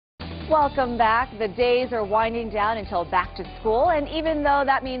Welcome back. The days are winding down until back to school, and even though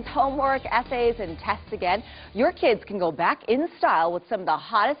that means homework, essays, and tests again, your kids can go back in style with some of the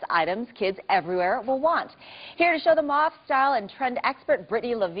hottest items kids everywhere will want. Here to show them off, style and trend expert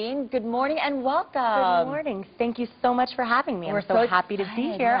Brittany Levine. Good morning and welcome. Good morning. Thank you so much for having me. We're so happy to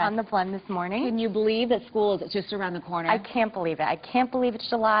be here on The Blend this morning. Can you believe that school is just around the corner? I can't believe it. I can't believe it's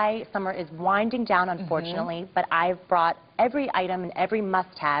July. Summer is winding down, unfortunately, but I've brought every item and every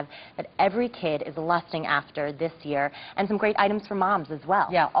must-have that every kid is lusting after this year, and some great items for moms as well.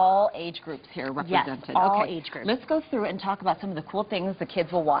 Yeah, all age groups here represented. Yes, all age groups. Let's go through and talk about some of the cool things the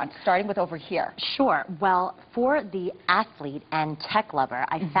kids will want, starting with over here. Sure. Well, for the athlete and tech lover,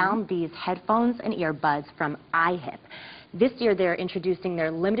 I found these headphones and earbuds from iHip. This year, they're introducing their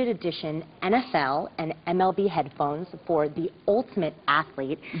limited edition NFL and MLB headphones for the ultimate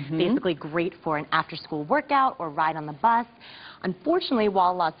athlete, basically great for an after-school workout or ride on the bus. Unfortunately,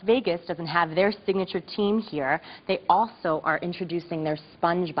 while Las Vegas doesn't have their signature team here, they also are introducing their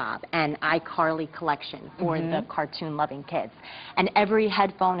SpongeBob and iCarly collection for the cartoon-loving kids. And every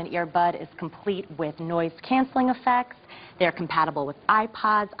headphone and earbud is complete with noise-canceling effects. They're compatible with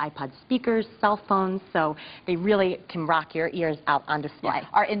iPods, iPod speakers, cell phones, so they really can rock your ears out on display. Yeah.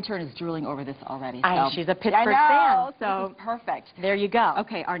 Our intern is drooling over this already. She's a Pittsburgh fan, so this is perfect. There you go.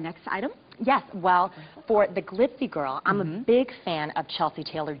 Okay, our next item? Yes, well, for the glitzy girl, I'm a big fan of Chelsea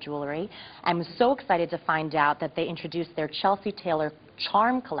Taylor jewelry. I'm so excited to find out that they introduced their Chelsea Taylor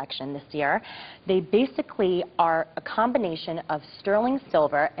Charm collection this year. They basically are a combination of sterling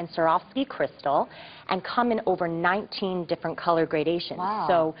silver and Swarovski crystal and come in over 19 different color gradations. Wow.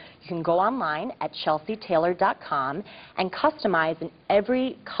 So you can go online at chelseataylor.com and customize in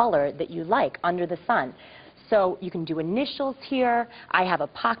every color that you like under the sun. So you can do initials here. I have a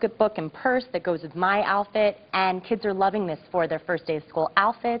pocketbook and purse that goes with my outfit, and kids are loving this for their first day of school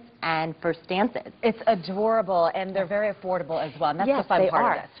outfits and first dances. It's adorable, and they're very affordable as well, and that's the fun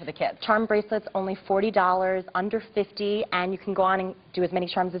part of this for the kids. Charm bracelets, only $40, under $50, and you can go on and do as many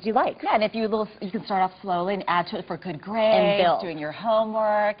charms as you like. Yeah, and if you can start off slowly and add to it for good grades, and build. Doing your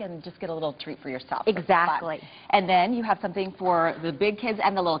homework, and just get a little treat for yourself. Exactly. And then you have something for the big kids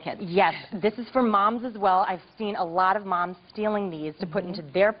and the little kids. Yes, this is for moms as well. I've seen a lot of moms stealing these to put into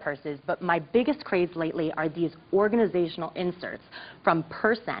their purses, but my biggest craze lately are these organizational inserts from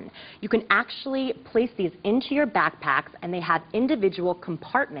Person. You can actually place these into your backpacks, and they have individual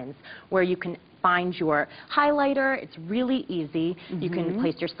compartments where you can find your highlighter. It's really easy. You can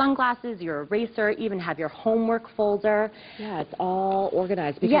place your sunglasses, your eraser, even have your homework folder. Yeah, it's all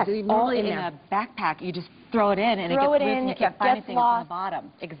organized. Because normally in a backpack, you just throw it in and it gets loose and you can't find anything on the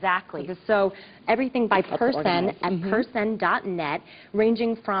bottom. Exactly. So everything by Person at person.net,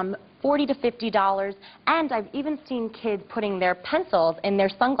 ranging from $40 to $50, and I've even seen kids putting their pencils in their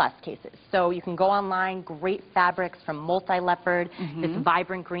sunglass cases. So you can go online, great fabrics from Multi-Leopard, this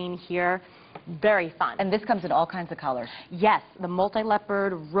vibrant green here. Very fun. And this comes in all kinds of colors. Yes, the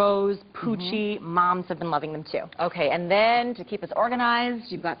Multi-Leopard, rose, Poochie, moms have been loving them too. Okay, and then to keep us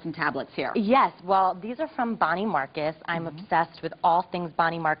organized, you've got some tablets here. Yes, well, these are from Bonnie Marcus. I'm obsessed with all things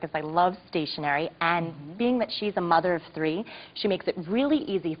Bonnie Marcus. I love stationery, and being that she's a mother of 3, she makes it really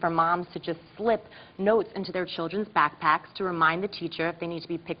easy for moms to just slip notes into their children's backpacks to remind the teacher if they need to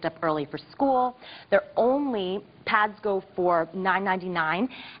be picked up early for school. They're only pads go for $9.99,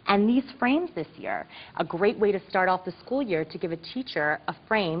 and these frames this year, a great way to start off the school year to give a teacher a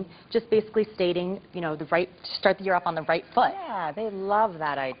frame, just basically stating, you know, start the year off on the right foot. Yeah, they love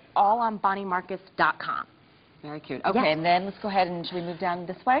that. All on BonnieMarcus.com. Very cute. Okay, and then let's go ahead and should we move down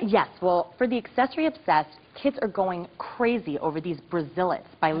this way? Yes, well, for the accessory obsessed, kids are going crazy over these bracelets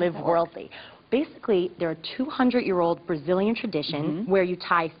by Live Worldly. Basically, they're a 200-year-old Brazilian tradition where you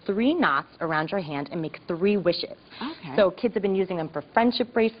tie 3 knots around your hand and make 3 wishes. Okay. So kids have been using them for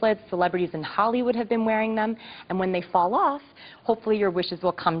friendship bracelets, celebrities in Hollywood have been wearing them, and when they fall off, hopefully your wishes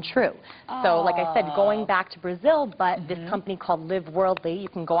will come true. So like I said, going back to Brazil, but this company called Live Worldly, you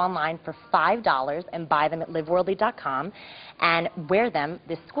can go online for $5 and buy them at liveworldly.com and wear them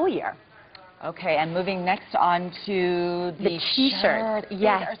this school year. Okay, and moving next on to the T-shirts.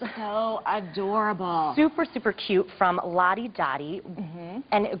 Yes. These are so adorable. Super, super cute from Lottie Dottie,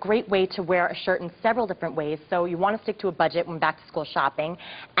 and a great way to wear a shirt in several different ways. So you want to stick to a budget when back to school shopping.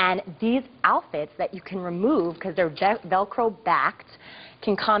 And these outfits that you can remove, because they're Velcro backed,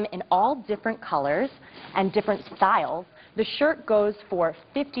 can come in all different colors and different styles. The shirt goes for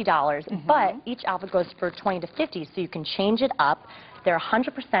 $50, but each outfit goes for $20 to $50, so you can change it up. They're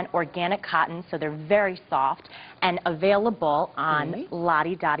 100% organic cotton, so they're very soft and available on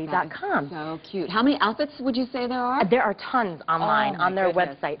lottidottie.com. So cute. How many outfits would you say there are? There are tons online on their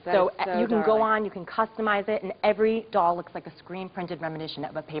website. So you can go on, you can customize it, and every doll looks like a screen-printed reminiscent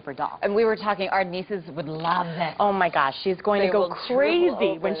of a paper doll. And we were talking, our nieces would love this. Oh my gosh, she's going to go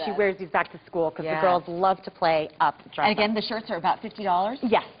crazy when she wears these back to school because the girls love to play up, dress And again, up. the shirts are about $50?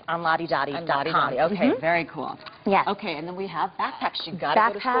 Yes, on lottidottie.com. Okay, very cool. Yes. Okay, and then we have backpacks. You got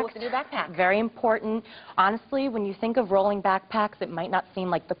to go to school with a new backpack. Very important. Honestly, when you think of rolling backpacks, it might not seem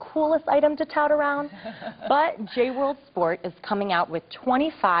like the coolest item to tout around, but J-World Sport is coming out with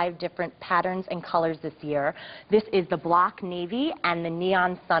 25 different patterns and colors this year. This is the block navy and the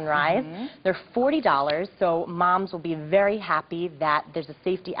neon sunrise. They're $40, so moms will be very happy that there's a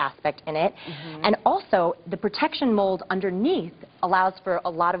safety aspect in it. And also, the protection mold underneath allows for a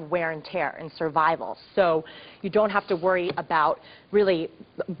lot of wear and tear and survival. So you don't have to worry about really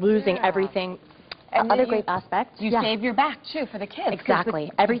losing everything. And other great aspects. You save your back, too, for the kids.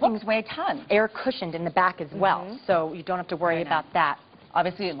 Exactly. Everything's weigh a ton. Air cushioned in the back as well, so you don't have to worry about that.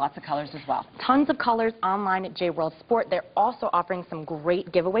 Obviously, lots of colors as well. Tons of colors online at J-World Sport. They're also offering some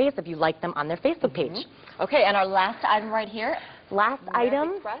great giveaways if you like them on their Facebook page. Okay, and our last item right here. Last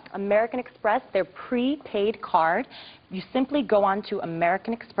item, American Express, their prepaid card. You simply go on to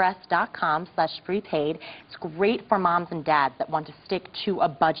americanexpress.com/prepaid. It's great for moms and dads that want to stick to a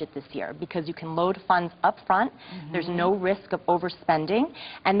budget this year because you can load funds up front. There's no risk of overspending.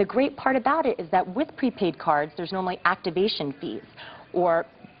 And the great part about it is that with prepaid cards, there's normally activation fees or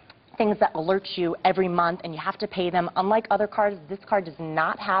things that alert you every month and you have to pay them. Unlike other cards, this card does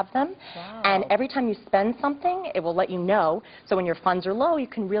not have them. And every time you spend something, it will let you know. So when your funds are low, you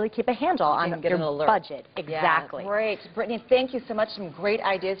can really keep a handle on your budget. Exactly. Yeah, great. Brittany, thank you so much. Some great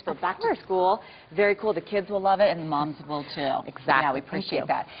ideas for back to school. Very cool. The kids will love it and the moms will too. Exactly. Yeah, we appreciate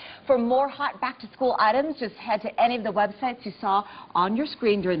that. For more hot back to school items, just head to any of the websites you saw on your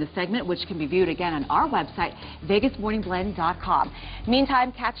screen during the segment, which can be viewed again on our website, vegasmorningblend.com.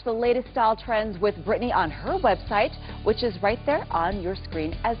 Meantime, catch the latest style trends with Brittany on her website, which is right there on your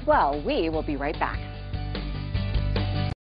screen as well. We will be right back.